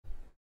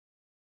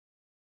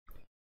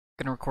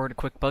Gonna record a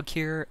quick bug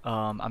here.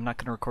 I'm not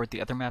gonna record the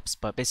other maps,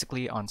 but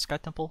basically on Sky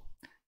Temple,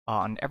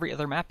 on every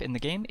other map in the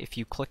game, if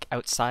you click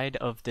outside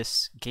of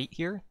this gate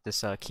here,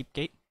 this keep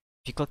gate,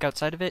 if you click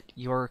outside of it,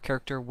 your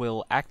character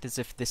will act as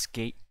if this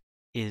gate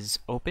is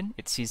open.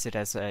 It sees it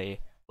as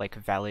a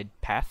valid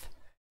path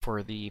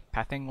for the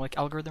pathing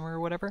algorithm or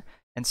whatever,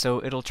 and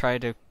so it'll try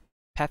to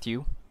path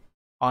you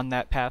on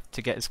that path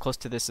to get as close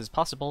to this as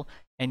possible,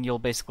 and you'll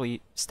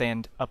basically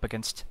stand up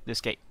against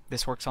this gate.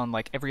 This works on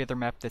every other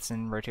map that's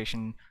in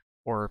rotation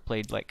or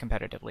played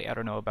competitively. I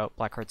don't know about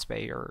Blackheart's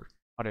Bay or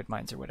Haunted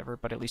Mines or whatever,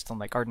 but at least on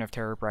Garden of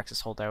Terror,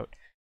 Braxis Holdout,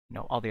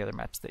 all the other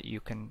maps that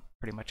you can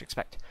pretty much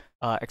expect.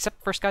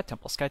 Except for Sky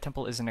Temple. Sky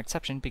Temple is an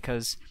exception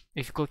because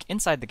if you click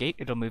inside the gate,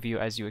 it'll move you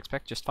as you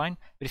expect just fine,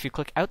 but if you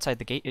click outside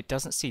the gate, it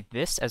doesn't see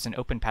this as an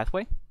open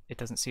pathway. It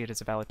doesn't see it as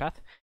a valid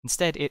path.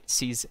 Instead, it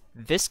sees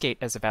this gate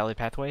as a valid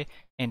pathway,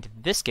 and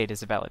this gate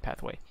as a valid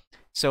pathway.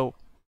 So,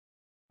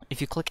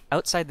 if you click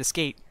outside this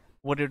gate,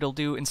 what it'll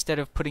do, instead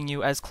of putting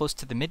you as close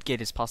to the mid gate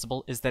as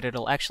possible, is that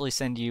it'll actually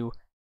send you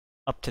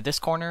up to this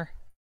corner,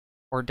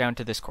 or down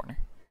to this corner.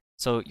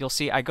 So you'll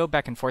see I go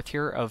back and forth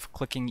here of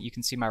clicking. You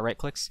can see my right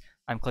clicks.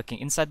 I'm clicking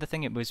inside the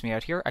thing, it moves me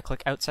out here. I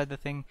click outside the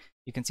thing,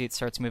 you can see it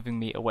starts moving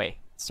me away.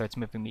 It starts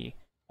moving me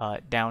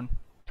down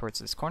towards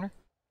this corner.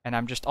 And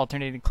I'm just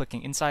alternating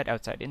clicking inside,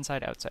 outside,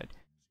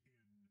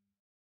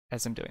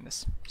 as I'm doing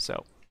this.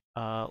 So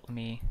let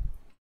me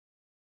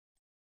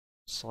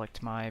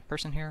select my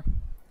person here,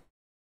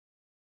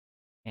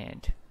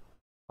 and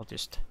I'll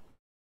just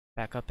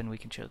back up and we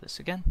can show this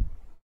again.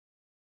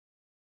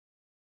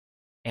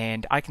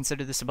 And I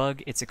consider this a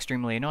bug. It's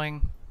extremely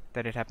annoying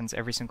that it happens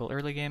every single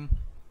early game.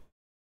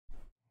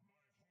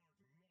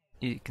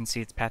 You can see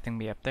it's pathing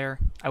me up there.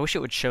 I wish it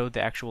would show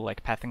the actual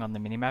pathing on the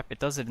minimap. It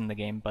does it in the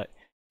game, but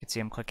you can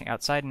see I'm clicking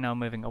outside and now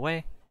moving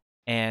away.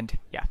 And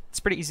yeah, it's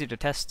pretty easy to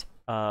test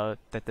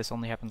that this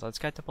only happens on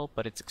Sky Temple,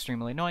 but it's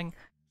extremely annoying.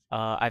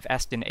 I've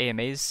asked in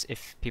AMAs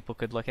if people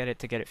could look at it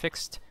to get it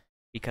fixed,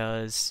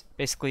 because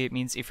basically it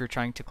means if you're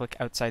trying to click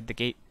outside the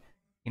gate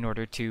in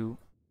order to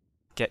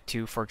get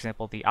to, for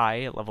example, the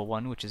eye at level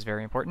 1, which is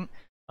very important,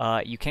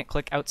 you can't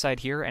click outside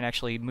here and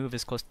actually move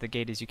as close to the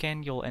gate as you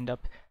can. You'll end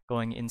up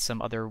going in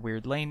some other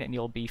weird lane and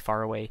you'll be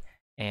far away,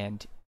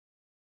 and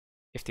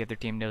if the other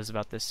team knows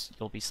about this,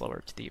 you'll be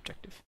slower to the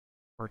objective,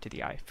 or to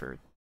the eye for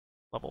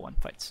level 1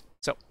 fights.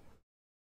 So